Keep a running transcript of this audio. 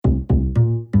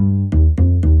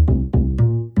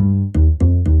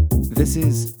This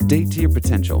is Date to Your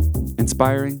Potential,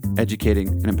 inspiring, educating,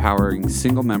 and empowering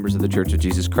single members of the Church of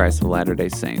Jesus Christ of Latter-day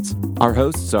Saints. Our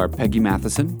hosts are Peggy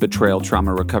Matheson, betrayal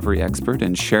trauma recovery expert,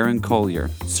 and Sharon Collier,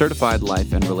 certified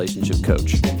life and relationship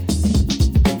coach.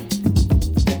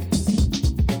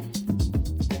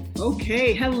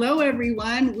 Okay, hello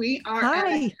everyone. We are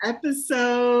Hi. at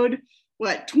episode,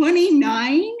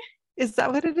 29? Is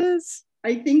that what it is?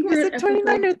 I think we're Is at it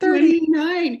 29 or 30?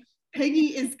 29.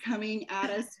 Peggy is coming at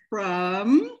us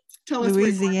from, tell us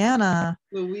Louisiana.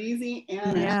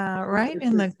 Louisiana. Yeah, right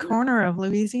in the corner of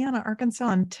Louisiana, Arkansas,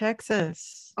 and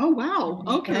Texas. Oh, wow.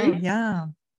 Okay. Yeah.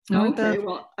 North Okay, of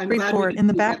well, I'm glad we Freeport can in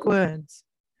the see that. backwoods.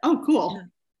 Oh, cool.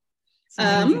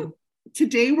 Yeah.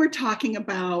 Today we're talking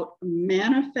about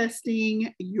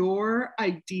manifesting your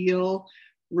ideal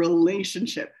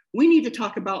relationship. We need to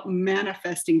talk about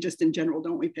manifesting just in general,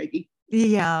 don't we, Peggy?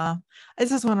 Yeah,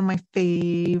 this is one of my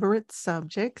favorite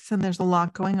subjects, and there's a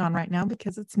lot going on right now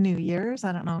because it's New Year's.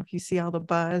 I don't know if you see all the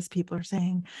buzz. People are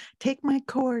saying, take my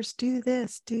course, do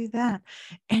this, do that,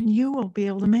 and you will be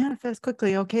able to manifest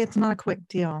quickly. Okay, it's not a quick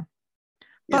deal,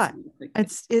 but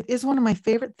it is one of my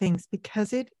favorite things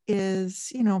because it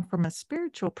is, from a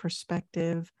spiritual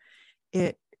perspective,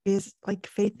 it is like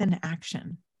faith in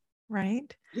action,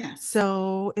 right? Yes.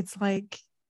 So it's like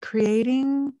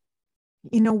creating.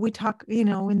 We talk,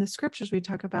 in the scriptures, we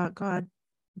talk about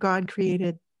God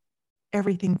created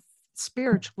everything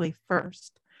spiritually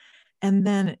first, and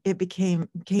then it came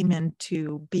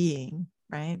into being,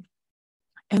 right?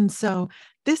 And so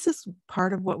this is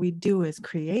part of what we do as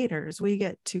creators. We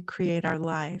get to create our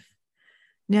life.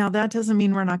 Now, that doesn't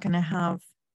mean we're not going to have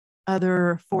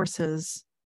other forces,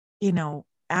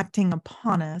 acting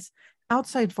upon us.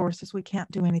 Outside forces we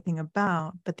can't do anything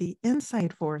about, but the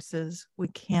inside forces we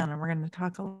can, and we're going to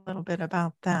talk a little bit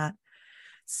about that.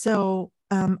 So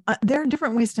there are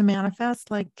different ways to manifest,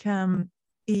 like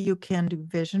you can do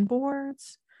vision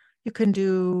boards. You can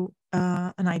do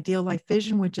an ideal life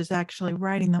vision, which is actually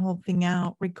writing the whole thing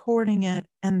out, recording it,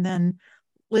 and then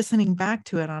listening back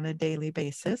to it on a daily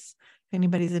basis. If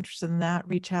anybody's interested in that,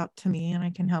 reach out to me and I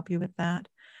can help you with that.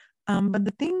 But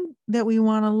the thing that we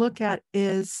want to look at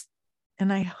is,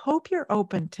 and I hope you're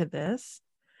open to this,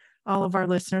 all of our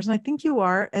listeners, and I think you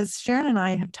are, as Sharon and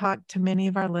I have talked to many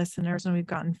of our listeners and we've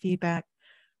gotten feedback.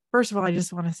 First of all, I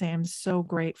just want to say I'm so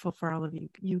grateful for all of you.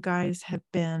 You guys have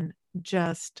been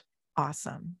just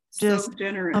awesome, just so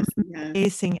generous,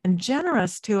 amazing, and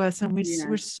generous to us. And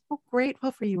we're so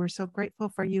grateful for you. We're so grateful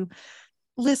for you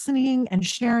listening and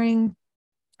sharing.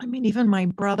 I mean, even my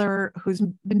brother, who's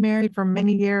been married for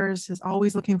many years, is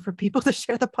always looking for people to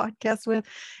share the podcast with.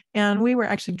 And we were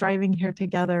actually driving here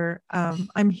together.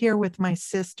 I'm here with my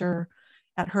sister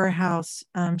at her house.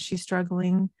 She's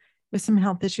struggling with some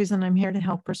health issues, and I'm here to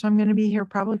help her. So I'm going to be here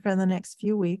probably for the next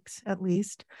few weeks, at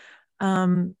least.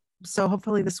 So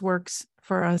hopefully this works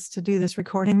for us to do this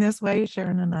recording this way,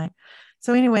 Sharon and I.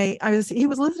 So anyway, he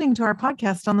was listening to our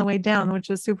podcast on the way down, which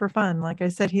was super fun. Like I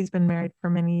said, he's been married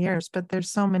for many years, but there's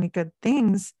so many good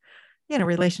things,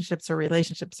 relationships,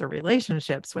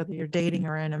 whether you're dating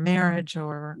or in a marriage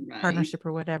or partnership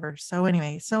or whatever. So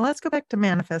anyway, so let's go back to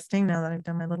manifesting now that I've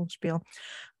done my little spiel.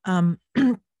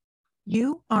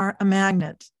 You are a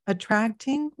magnet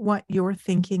attracting what you're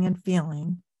thinking and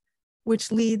feeling,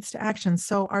 which leads to action.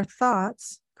 So our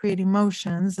thoughts create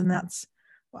emotions, and that's,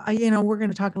 we're going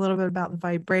to talk a little bit about the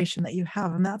vibration that you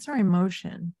have, and that's our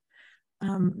emotion.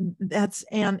 That's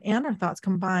and our thoughts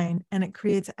combine, and it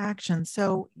creates action.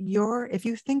 So if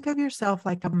you think of yourself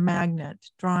like a magnet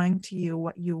drawing to you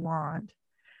what you want,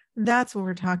 that's what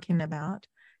we're talking about.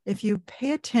 If you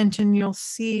pay attention, you'll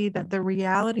see that the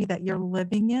reality that you're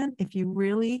living in, if you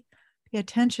really pay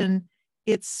attention,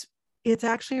 it's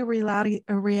actually a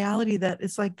reality that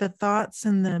is like the thoughts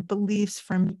and the beliefs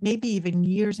from maybe even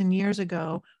years and years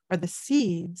ago, or the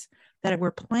seeds that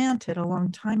were planted a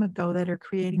long time ago that are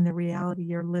creating the reality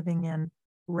you're living in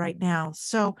right now.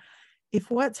 So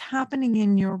if what's happening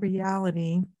in your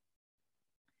reality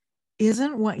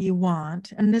isn't what you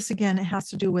want, and this again, it has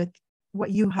to do with what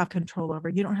you have control over.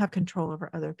 You don't have control over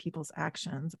other people's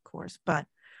actions, of course, but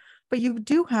you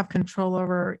do have control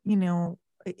over,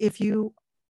 if you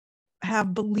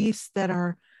have beliefs that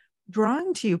are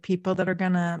drawing to you people that are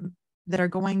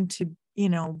going to,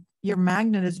 your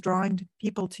magnet is drawing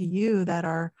people to you that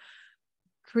are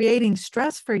creating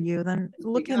stress for you, then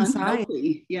look inside.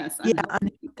 Yes.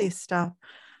 Unhealthy stuff.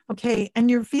 Okay. And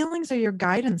your feelings are your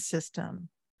guidance system.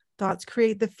 Thoughts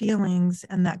create the feelings,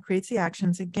 and that creates the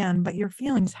actions again. But your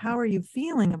feelings, how are you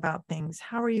feeling about things?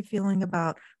 How are you feeling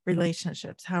about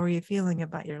relationships? How are you feeling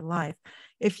about your life?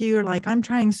 if you're like, I'm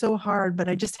trying so hard, but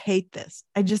I just hate this.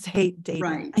 I just hate dating.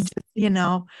 Right. I just,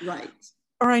 Right.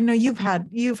 or I know you've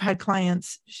had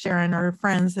clients, Sharon, or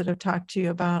friends that have talked to you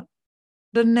about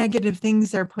the negative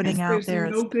things they're putting out there.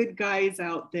 There's no good guys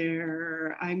out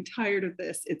there. I'm tired of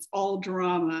this. It's all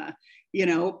drama.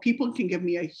 People can give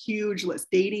me a huge list.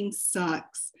 Dating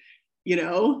sucks.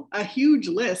 A huge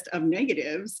list of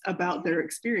negatives about their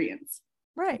experience.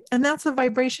 Right. And that's the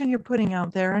vibration you're putting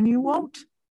out there, and you won't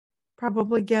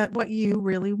probably get what you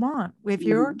really want if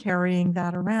you're carrying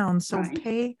that around. So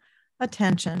pay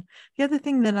attention. The other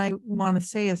thing that I want to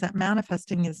say is that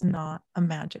manifesting is not a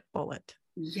magic bullet.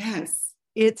 Yes.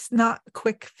 It's not a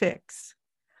quick fix,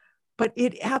 but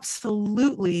it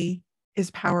absolutely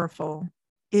is powerful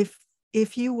if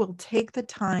you will take the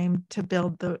time to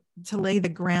lay the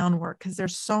groundwork, because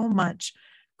there's so much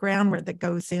groundwork that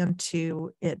goes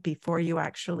into it before you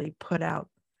actually put out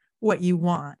what you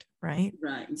want, right?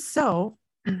 Right. So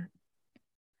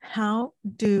how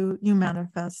do you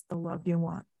manifest the love you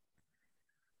want?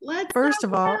 First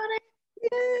of all,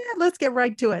 let's get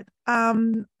right to it.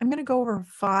 I'm going to go over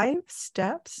 5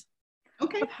 steps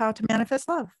of how to manifest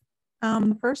love.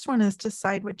 The first one is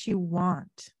decide what you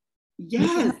want.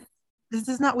 Yes. This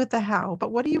is not with the how,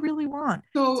 but what do you really want?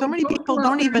 So many people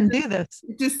don't even do this.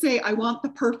 Just say, I want the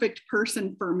perfect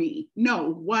person for me.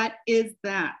 No, what is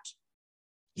that?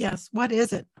 Yes, what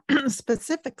is it?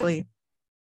 Specifically,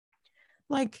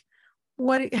 like,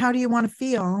 how do you want to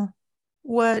feel?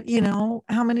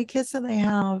 How many kids do they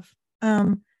have?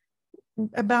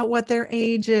 About what their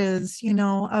age is,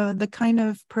 the kind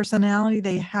of personality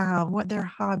they have, what their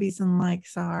hobbies and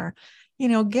likes are,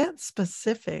 get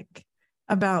specific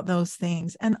about those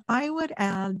things. And I would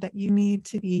add that you need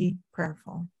to be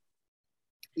prayerful.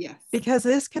 Yes. Because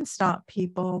this can stop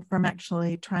people from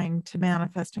actually trying to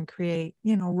manifest and create,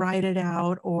 write it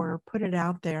out or put it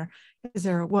out there.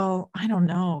 I don't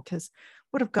know, because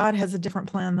what if God has a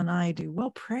different plan than I do?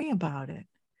 Well, pray about it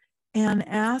and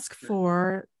ask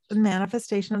for the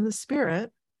manifestation of the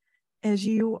Spirit as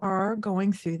you are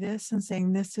going through this and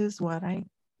saying, this is what I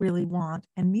really want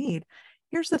and need.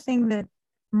 Here's the thing that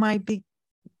might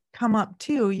come up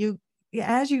too.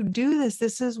 As you do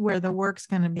this is where the work's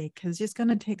going to be, because it's going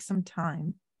to take some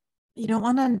time. You don't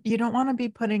want to be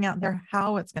putting out there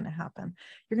how it's going to happen.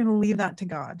 You're going to leave that to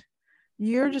God.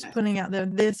 You're just putting out there,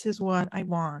 this is what I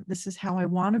want. This is how I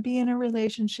want to be in a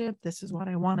relationship. This is what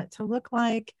I want it to look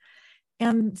like.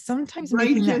 And sometimes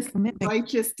making that commitment.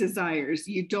 Righteous desires.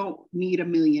 You don't need a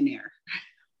millionaire.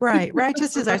 Right.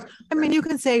 Righteous desires. I mean, you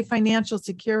can say financial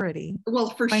security. Well,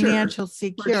 for financial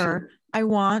secure. For sure. I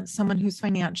want someone who's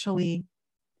financially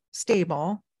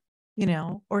stable,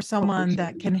 or someone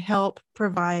that can help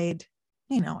provide,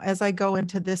 as I go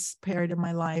into this period of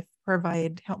my life,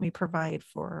 help me provide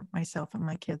for myself and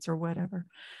my kids or whatever.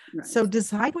 Right. So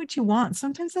decide what you want.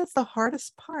 Sometimes that's the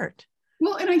hardest part.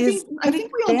 Well, and I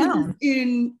think we all do this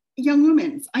in young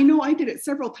women's. I know I did it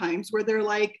several times where they're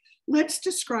like, let's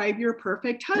describe your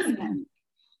perfect husband,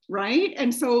 right?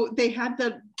 And so they had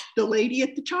the lady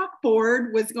at the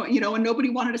chalkboard was going, and nobody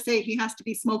wanted to say he has to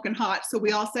be smoking hot. So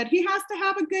we all said he has to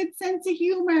have a good sense of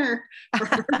humor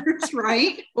first,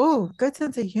 right? Oh, good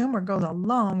sense of humor goes a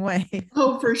long way.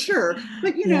 Oh, for sure.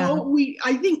 But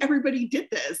I think everybody did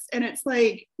this, and it's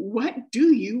like, what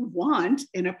do you want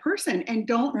in a person? And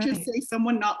don't just say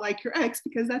someone not like your ex,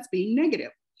 because that's being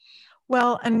negative.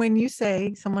 Well, and when you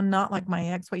say someone not like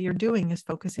my ex, what you're doing is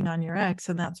focusing on your ex,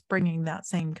 and that's bringing that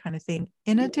same kind of thing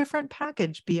in a different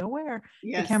package. Be aware.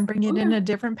 Yes. You can bring it in a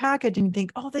different package and you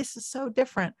think, oh, this is so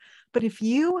different. But if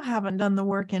you haven't done the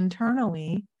work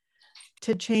internally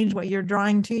to change what you're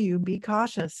drawing to you, be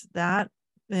cautious. That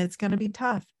it's going to be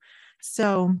tough.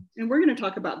 So, and we're going to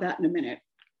talk about that in a minute.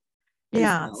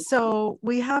 Yeah. Well. So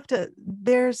we have to,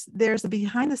 there's the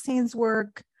behind the scenes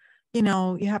work.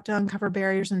 You have to uncover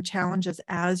barriers and challenges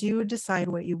as you decide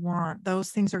what you want.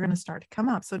 Those things are going to start to come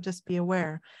up. So just be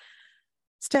aware.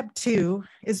 Step 2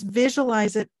 is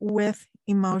visualize it with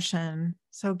emotion.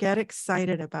 So get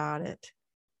excited about it.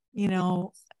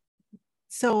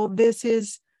 So this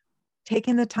is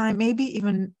taking the time, maybe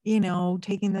even,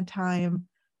 taking the time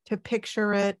to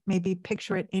picture it, maybe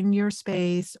picture it in your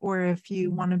space, or if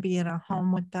you want to be in a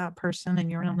home with that person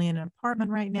and you're only in an apartment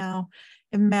right now,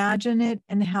 imagine it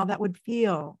and how that would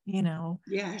feel,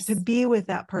 yes, to be with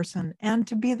that person and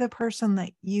to be the person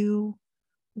that you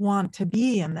want to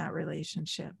be in that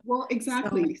relationship. Well,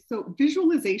 exactly. So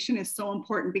visualization is so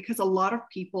important, because a lot of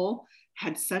people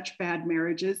had such bad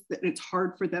marriages that it's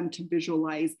hard for them to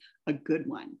visualize a good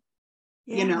one.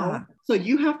 Yeah. So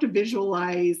you have to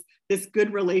visualize this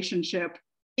good relationship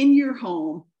in your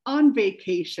home on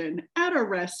vacation, at a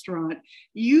restaurant.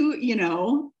 You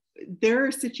know, there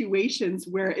are situations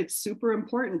where it's super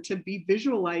important to be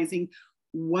visualizing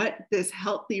what this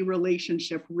healthy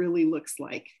relationship really looks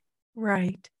like.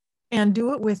 Right. And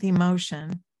do it with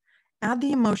emotion. Add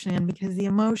the emotion in, because the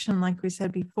emotion, like we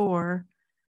said before,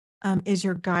 is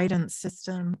your guidance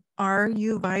system. Are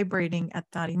you vibrating at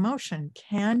that emotion?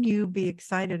 Can you be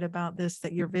excited about this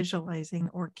that you're visualizing,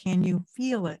 or can you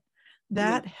feel it?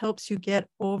 That helps you get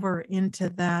over into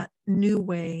that new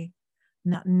way,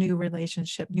 not new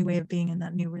relationship, new way of being in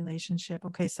that new relationship.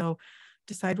 Okay, so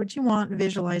decide what you want,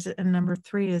 visualize it. And number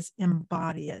 3 is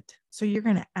embody it. So you're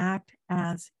going to act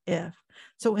as if.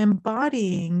 So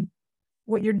embodying,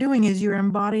 what you're doing is you're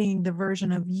embodying the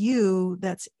version of you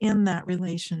that's in that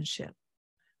relationship.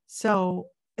 So,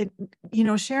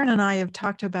 Sharon and I have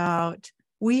talked about,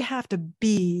 we have to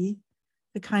be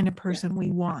the kind of person we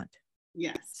want.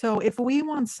 Yes. So if we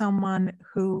want someone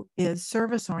who is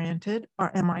service-oriented,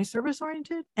 or am I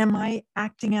service-oriented? Am I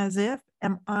acting as if?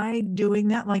 Am I doing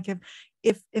that? Like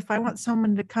if I want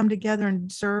someone to come together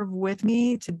and serve with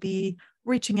me, to be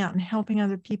reaching out and helping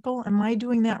other people, am I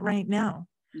doing that right now?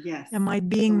 Yes. Am I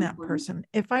being that person?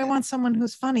 If I want someone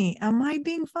who's funny, am I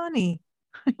being funny?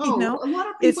 A lot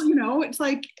of people, it's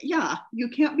like, yeah, you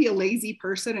can't be a lazy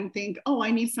person and think, oh, I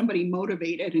need somebody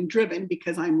motivated and driven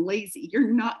because I'm lazy.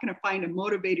 You're not going to find a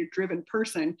motivated, driven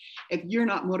person if you're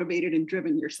not motivated and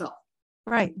driven yourself.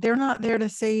 Right. They're not there to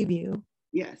save you.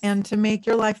 Yes. And to make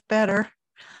your life better.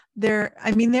 They're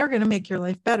going to make your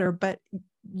life better, but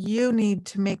you need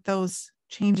to make those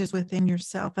changes within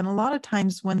yourself. And a lot of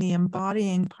times when the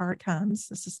embodying part comes,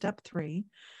 this is step 3,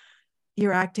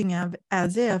 you're acting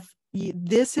as if.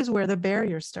 This is where the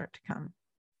barriers start to come.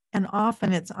 And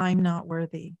often it's, I'm not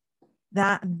worthy.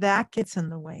 That gets in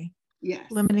the way. Yes.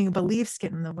 Limiting beliefs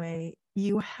get in the way.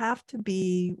 You have to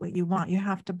be what you want. You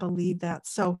have to believe that.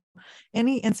 So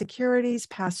any insecurities,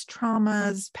 past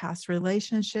traumas, past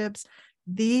relationships,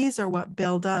 these are what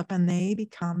build up, and they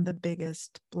become the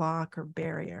biggest block or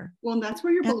barrier. Well, and that's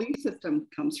where your belief system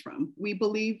comes from. We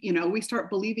believe, we start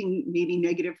believing maybe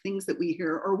negative things that we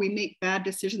hear, or we make bad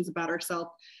decisions about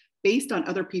ourselves based on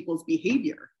other people's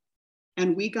behavior.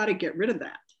 And we got to get rid of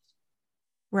that.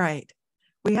 Right.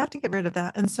 We have to get rid of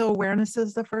that. And so awareness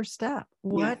is the first step.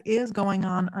 What is going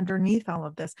on underneath all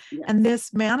of this? Yes. And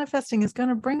this manifesting is going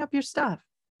to bring up your stuff.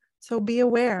 So be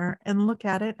aware and look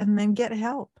at it, and then get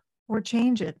help or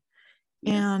change it.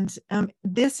 Yes. And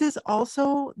this is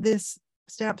also, this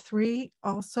step 3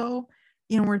 also,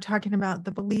 we're talking about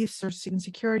the beliefs or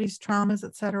insecurities, traumas,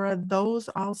 etc. Those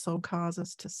also cause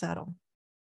us to settle.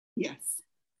 Yes.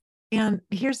 And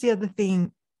here's the other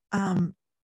thing.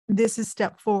 This is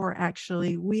step 4,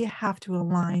 actually. We have to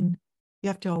align. You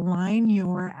have to align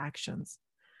your actions.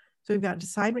 So we've got to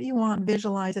decide what you want,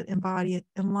 visualize it, embody it,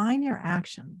 align your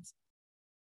actions.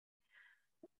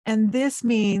 And this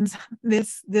means,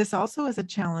 this also is a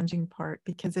challenging part,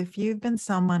 because if you've been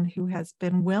someone who has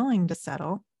been willing to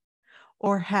settle,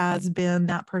 or has been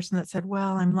that person that said,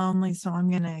 well, I'm lonely, so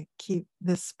I'm going to keep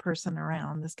this person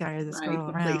around, this guy or this girl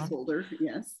around. The placeholder,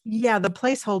 yes. Yeah, the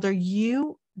placeholder.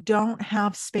 You don't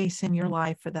have space in your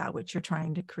life for that which you're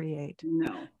trying to create.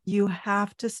 No. You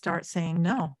have to start saying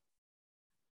no.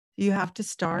 You have to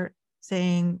start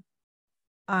saying,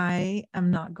 I am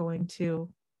not going to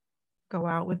go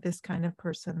out with this kind of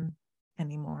person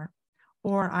anymore.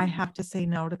 Or I have to say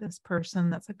no to this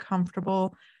person. That's a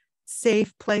comfortable,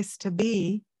 safe place to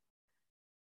be,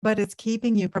 but it's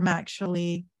keeping you from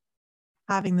actually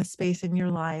having the space in your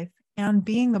life and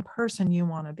being the person you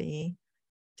want to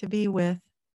be with.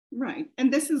 Right.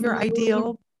 And this is your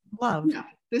ideal love. Yeah.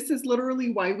 This is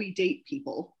literally why we date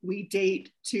people. We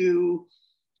date to,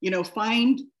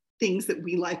 find things that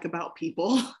we like about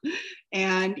people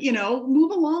and,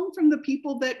 move along from the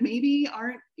people that maybe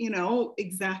aren't,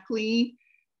 exactly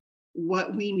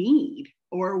what we need,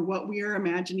 or what we are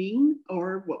imagining,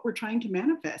 or what we're trying to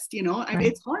manifest. Right.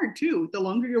 It's hard too. The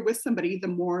longer you're with somebody, the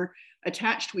more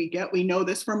attached we get. We know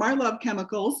this from our love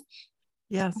chemicals.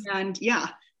 Yes. And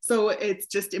so it's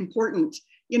just important,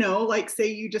 like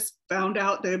say you just found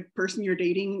out the person you're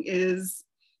dating is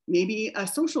maybe a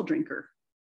social drinker,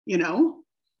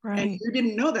 right. And you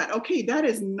didn't know that. Okay, that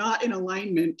is not in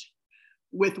alignment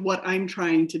with what I'm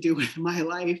trying to do with my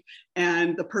life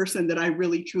and the person that I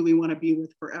really truly want to be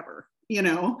with forever,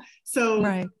 So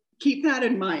right. Keep that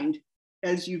in mind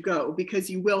as you go, because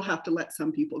you will have to let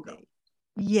some people go.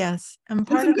 Yes. And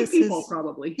part of this is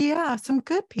probably. Yeah, some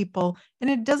good people. And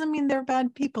it doesn't mean they're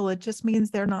bad people. It just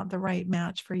means they're not the right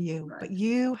match for you. Right. But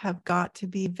you have got to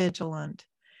be vigilant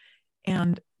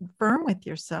and firm with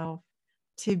yourself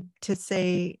to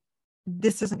say,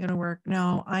 this isn't going to work.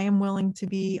 No, I am willing to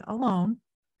be alone,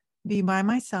 be by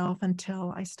myself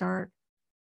until I start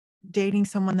dating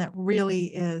someone that really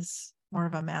is more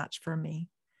of a match for me.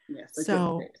 Yes.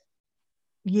 So,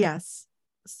 yes.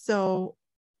 So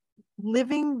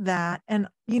living that, and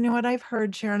you know what I've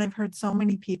heard, Sharon, I've heard so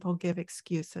many people give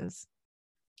excuses.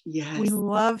 Yes. We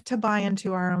love to buy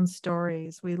into our own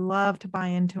stories. We love to buy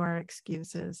into our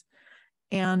excuses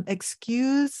and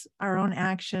excuse our own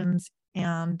actions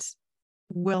and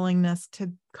willingness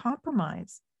to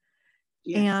compromise.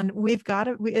 Yes. And we've got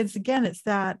to, it's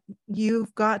that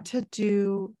you've got to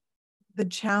do the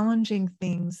challenging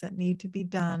things that need to be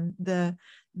done, the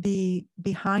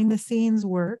behind the scenes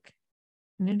work,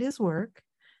 and it is work,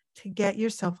 to get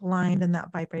yourself aligned in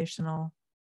that vibration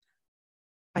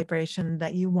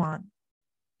that you want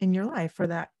in your life for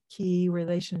that key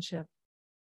relationship.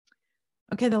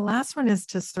 Okay, the last one is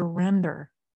to surrender.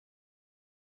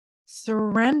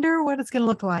 Surrender what it's going to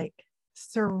look like.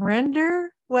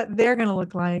 Surrender what they're going to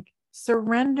look like.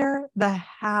 Surrender the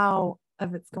how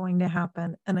of it's going to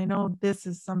happen. And I know this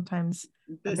is sometimes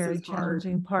a very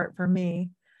challenging part for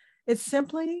me. It's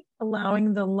simply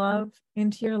allowing the love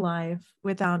into your life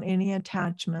without any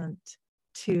attachment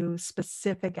to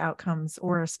specific outcomes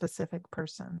or a specific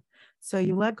person. So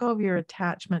you let go of your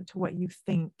attachment to what you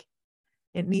think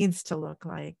it needs to look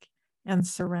like and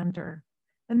surrender.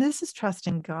 And this is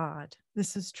trusting God.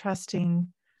 This is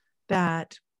trusting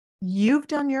that you've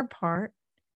done your part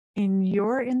and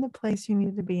you're in the place you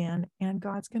need to be in, and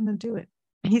God's going to do it.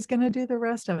 He's going to do the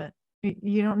rest of it.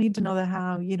 You don't need to know the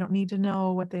how. You don't need to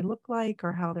know what they look like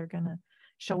or how they're going to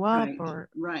show up or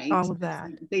all of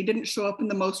that. They didn't show up in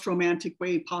the most romantic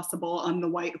way possible on the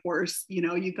white horse. You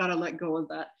know, you got to let go of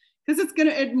that, because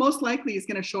it most likely is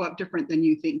going to show up different than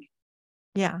you think.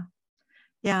 Yeah.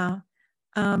 Yeah.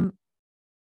 And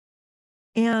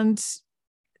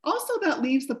also that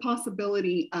leaves the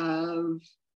possibility of,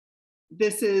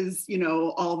 this is, you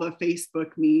know, all the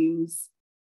Facebook memes,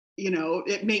 you know,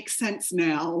 it makes sense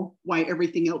now why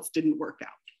everything else didn't work out.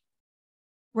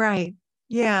 Right.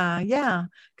 Yeah. Yeah.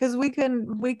 Because we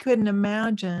couldn't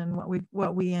imagine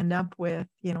what we end up with,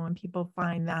 you know, when people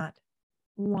find that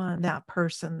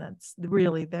person that's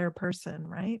really their person,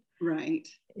 right? Right.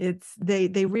 It's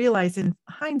they realize in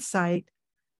hindsight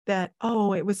that,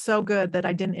 oh, it was so good that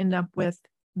I didn't end up with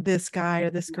this guy or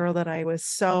this girl that I was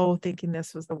so thinking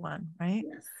this was the one, right?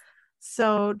 Yes.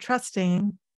 So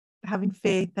trusting, having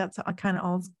faith, that's kind of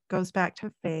all goes back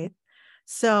to faith.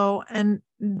 So, and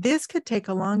this could take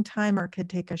a long time or it could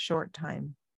take a short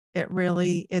time.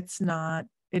 It's not,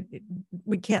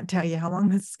 we can't tell you how long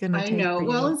this is going to take. I know.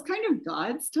 Well, it's kind of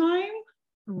God's time.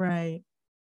 Right.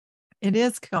 It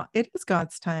is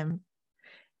God's time.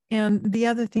 And the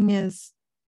other thing is,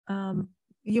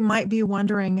 you might be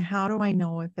wondering, how do I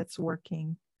know if it's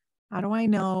working? How do I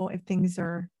know if things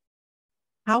are,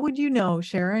 how would you know,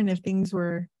 Sharon, if things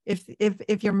were,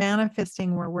 if your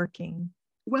manifesting were working?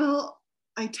 Well,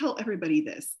 I tell everybody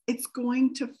this, it's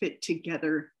going to fit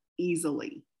together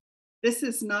easily. This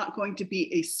is not going to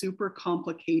be a super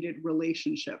complicated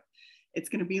relationship. It's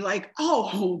going to be like,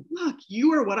 oh, look,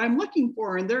 you are what I'm looking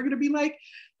for. And they're going to be like,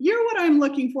 you're what I'm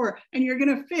looking for. And you're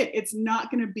going to fit. It's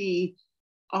not going to be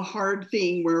a hard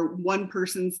thing where one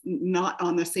person's not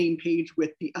on the same page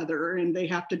with the other and they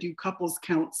have to do couples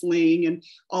counseling and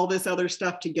all this other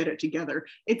stuff to get it together.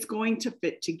 It's going to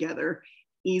fit together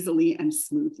easily and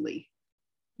smoothly.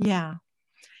 Yeah.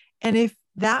 And if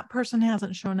that person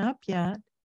hasn't shown up yet,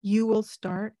 you will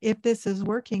start, if this is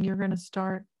working, you're going to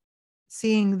start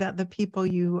seeing that the people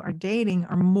you are dating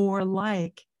are more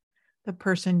like the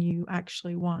person you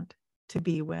actually want to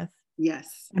be with.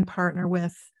 Yes. And partner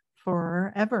with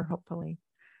forever, hopefully.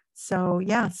 So,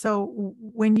 yeah. So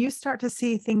when you start to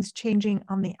see things changing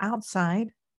on the outside,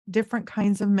 different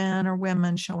kinds of men or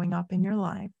women showing up in your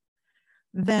life,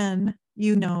 then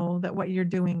you know that what you're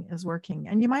doing is working.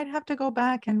 And you might have to go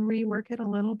back and rework it a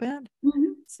little bit.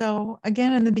 Mm-hmm. So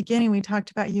again, in the beginning, we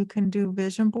talked about, you can do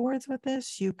vision boards with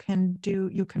this. You can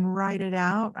write it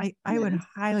out. I would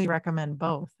highly recommend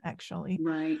both, actually.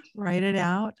 Right. Write it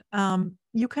out.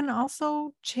 You can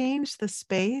also change the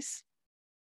space.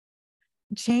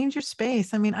 Change your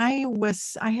space. I mean, I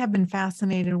have been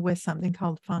fascinated with something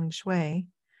called feng shui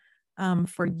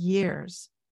for years.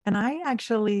 And I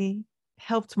actually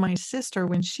helped my sister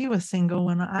when she was single,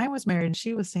 when I was married and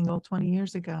she was single 20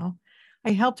 years ago.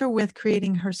 I helped her with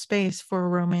creating her space for a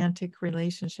romantic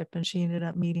relationship. And she ended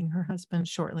up meeting her husband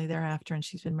shortly thereafter. And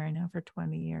she's been married now for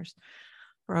 20 years,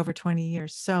 for over 20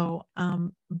 years. So,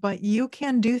 but you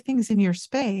can do things in your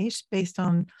space based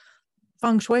on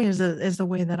feng shui is the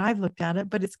way that I've looked at it,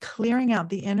 but it's clearing out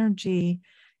the energy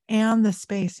and the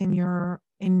space in your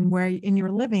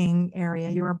living area,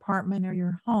 your apartment or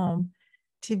your home,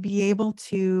 to be able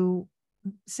to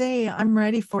say, I'm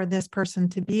ready for this person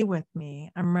to be with me.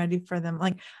 I'm ready for them.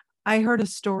 Like, I heard a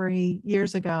story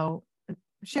years ago.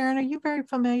 Sharon, are you very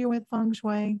familiar with feng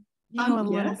shui? You know a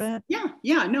little Yes. bit?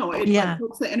 Yeah, no, it like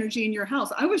puts the energy in your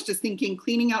house. I was just thinking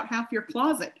cleaning out half your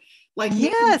closet, like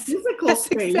yes, physical that's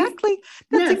space.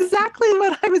 That's exactly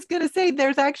what I was going to say.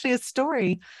 There's actually a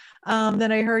story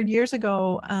that I heard years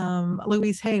ago.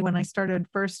 Louise Hay, when I started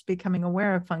first becoming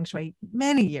aware of feng shui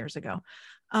many years ago,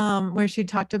 where she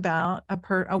talked about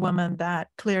a woman that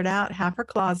cleared out half her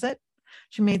closet.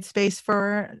 She made space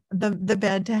for the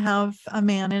bed to have a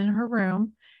man in her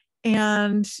room,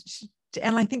 and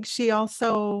I think she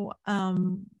also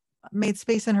made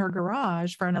space in her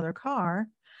garage for another car,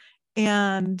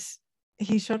 and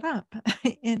he showed up.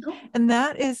 and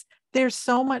that is, there's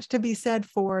so much to be said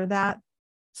for that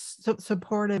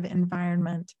supportive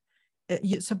environment,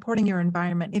 supporting your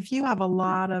environment. If you have a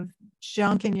lot of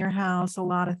junk in your house, a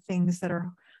lot of things that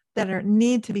are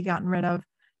need to be gotten rid of,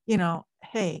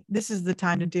 hey, this is the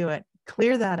time to do it.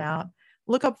 Clear that out.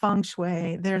 Look up feng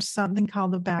shui. There's something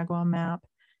called the Bagua map,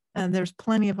 and there's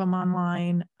plenty of them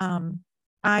online.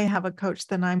 I have a coach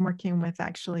that I'm working with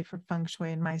actually for feng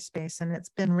shui in my space, and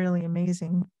it's been really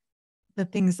amazing, the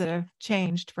things that have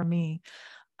changed for me.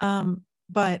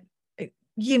 But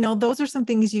those are some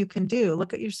things you can do.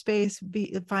 Look at your space.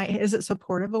 Is it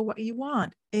supportive of what you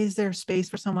want? Is there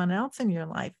space for someone else in your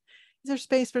life? Is there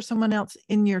space for someone else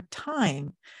in your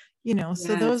time?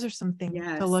 So those are some things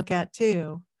to look at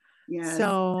too. Yes.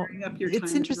 So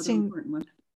it's interesting.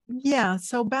 Yeah.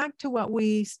 So back to what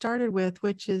we started with,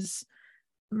 which is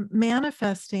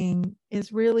manifesting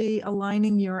is really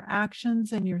aligning your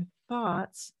actions and your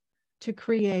thoughts to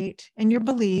create, and your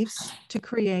beliefs to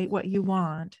create what you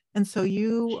want. And so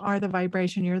you are the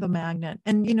vibration, you're the magnet.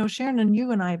 And, Sharon, and you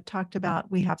and I have talked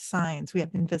about, we have signs, we have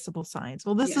invisible signs.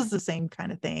 Well, this is the same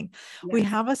kind of thing. We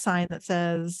have a sign that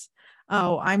says,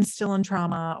 oh, I'm still in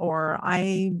trauma, or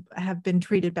I have been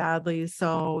treated badly.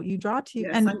 So you draw to,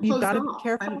 and you've got to be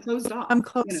careful. I'm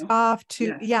closed off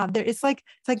to, it's like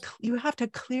you have to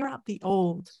clear out the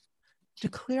old. To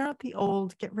clear out the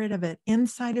old, get rid of it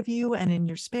inside of you and in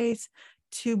your space,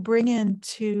 to bring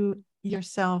into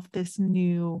yourself this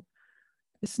new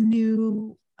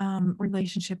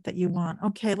relationship that you want.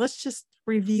 Okay, let's just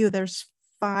review. There's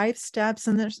 5 steps,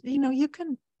 and there's, you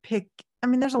can pick. I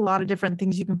mean, there's a lot of different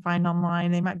things you can find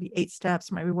online. They might be 8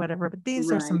 steps, might be whatever, but these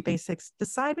are some basics.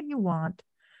 Decide what you want,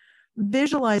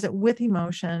 visualize it with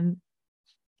emotion,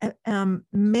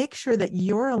 make sure that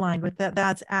you're aligned with that.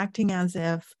 That's acting as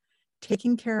if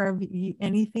taking care of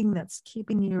anything that's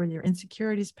keeping you, or your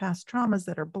insecurities, past traumas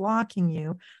that are blocking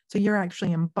you. So you're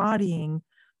actually embodying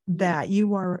that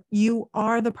you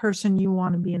are the person you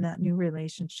want to be in that new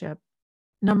relationship.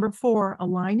 Number 4,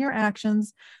 align your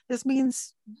actions. This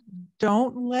means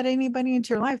don't let anybody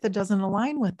into your life that doesn't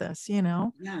align with this,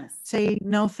 Say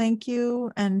no, thank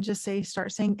you, and just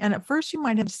start saying, and at first you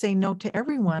might have to say no to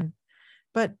everyone,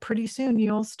 but pretty soon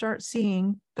you'll start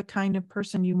seeing the kind of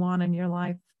person you want in your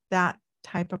life. That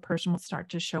type of person will start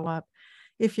to show up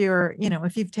if you're,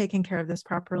 if you've taken care of this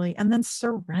properly. And then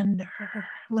surrender,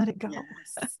 let it go.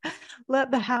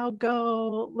 Let the how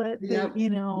go, let the,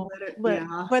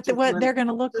 what they're going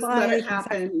to look like. Let it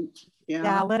happen.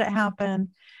 Let it happen.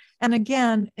 And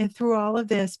again, through all of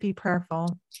this, be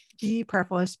prayerful,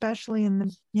 especially in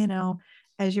the,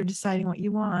 as you're deciding what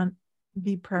you want.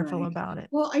 Be prayerful about it.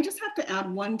 Well, I just have to add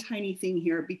one tiny thing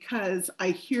here, because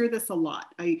I hear this a lot.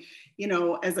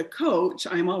 As a coach,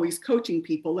 I'm always coaching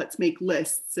people. Let's make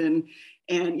lists and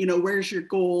where's your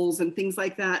goals and things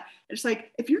like that. It's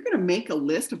like, if you're going to make a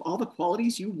list of all the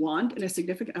qualities you want in a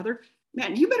significant other,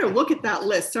 man, you better look at that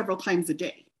list several times a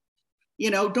day.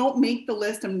 Don't make the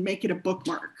list and make it a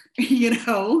bookmark,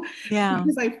 because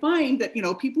I find that,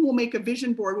 people will make a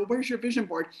vision board. Well, where's your vision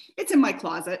board? It's in my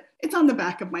closet. It's on the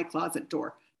back of my closet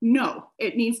door. No,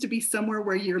 it needs to be somewhere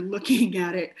where you're looking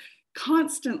at it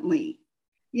constantly.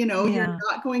 You're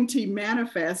not going to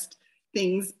manifest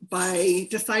things by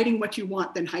deciding what you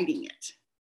want, then hiding it.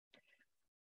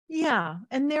 Yeah.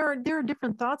 And there are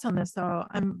different thoughts on this, though.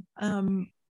 I'm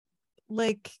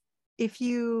like, if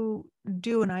you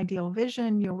do an ideal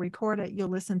vision, you'll record it, you'll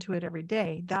listen to it every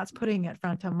day. That's putting it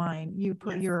front of mind. You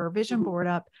put your vision board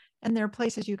up, and there are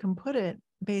places you can put it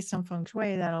based on feng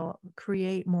shui that'll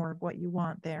create more of what you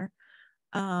want there.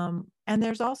 And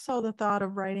there's also the thought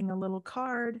of writing a little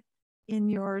card in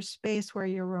your space where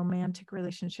your romantic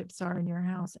relationships are in your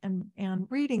house, and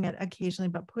reading it occasionally,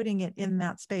 but putting it in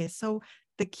that space. So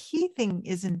the key thing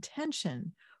is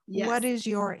intention. Yes. What is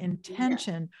your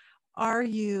intention? Yes. Are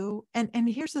you, and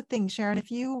here's the thing, Sharon,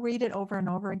 if you read it over and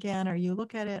over again, or you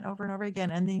look at it over and over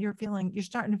again, and then you're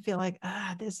starting to feel like,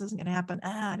 this isn't going to happen.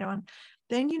 I don't,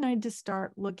 then you need to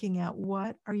start looking at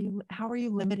how are you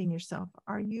limiting yourself?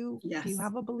 Do you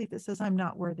have a belief that says I'm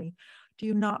not worthy? Do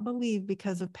you not believe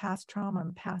because of past trauma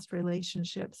and past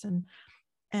relationships and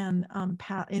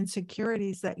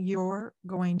insecurities that you're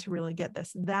going to really get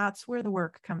this? That's where the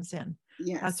work comes in.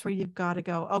 Yes. That's where you've got to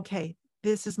go, okay,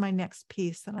 this is my next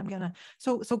piece that I'm going to,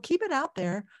 so keep it out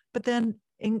there, but then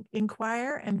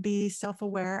inquire and be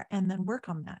self-aware and then work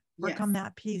on that. Work on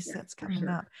that piece that's coming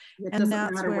up. It doesn't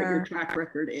matter what your track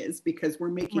record is, because we're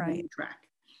making a new track.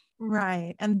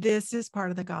 Right. And this is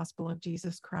part of the gospel of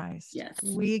Jesus Christ. Yes.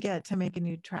 We get to make a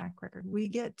new track record. We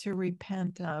get to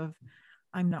repent of,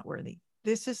 I'm not worthy.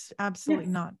 This is absolutely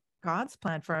not God's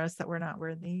plan for us, that we're not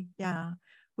worthy. Yeah.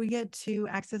 We get to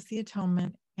access the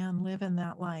atonement and live in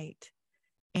that light.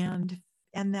 And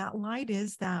that light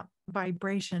is that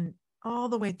vibration all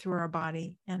the way through our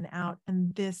body and out.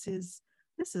 And this is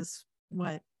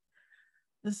what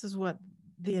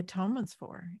the atonement's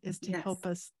for, is to help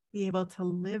us be able to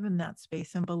live in that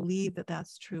space and believe that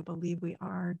that's true, believe we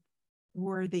are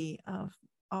worthy of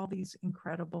all these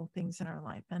incredible things in our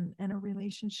life. And a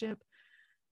relationship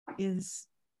is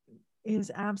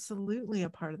absolutely a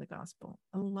part of the gospel.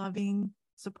 A loving,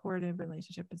 supportive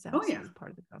relationship is absolutely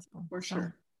part of the gospel. For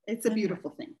sure. It's a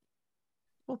beautiful thing.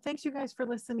 Well, thanks you guys for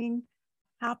listening.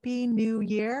 Happy New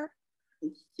Year,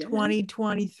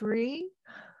 2023.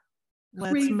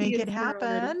 Let's make it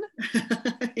happen.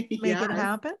 Make it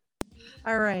happen.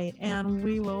 All right. And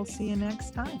we will see you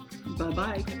next time.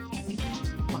 Bye-bye.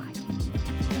 Bye.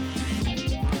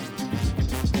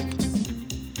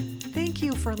 Thank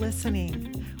you for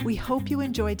listening. We hope you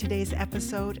enjoyed today's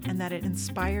episode and that it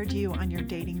inspired you on your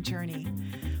dating journey.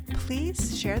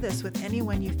 Please share this with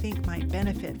anyone you think might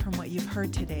benefit from what you've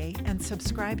heard today, and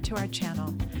subscribe to our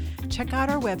channel. Check out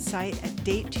our website at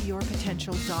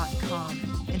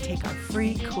datetoyourpotential.com and take our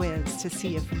free quiz to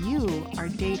see if you are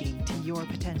dating to your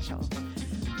potential.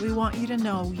 We want you to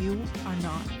know you are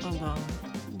not alone.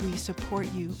 We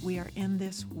support you. We are in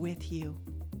this with you.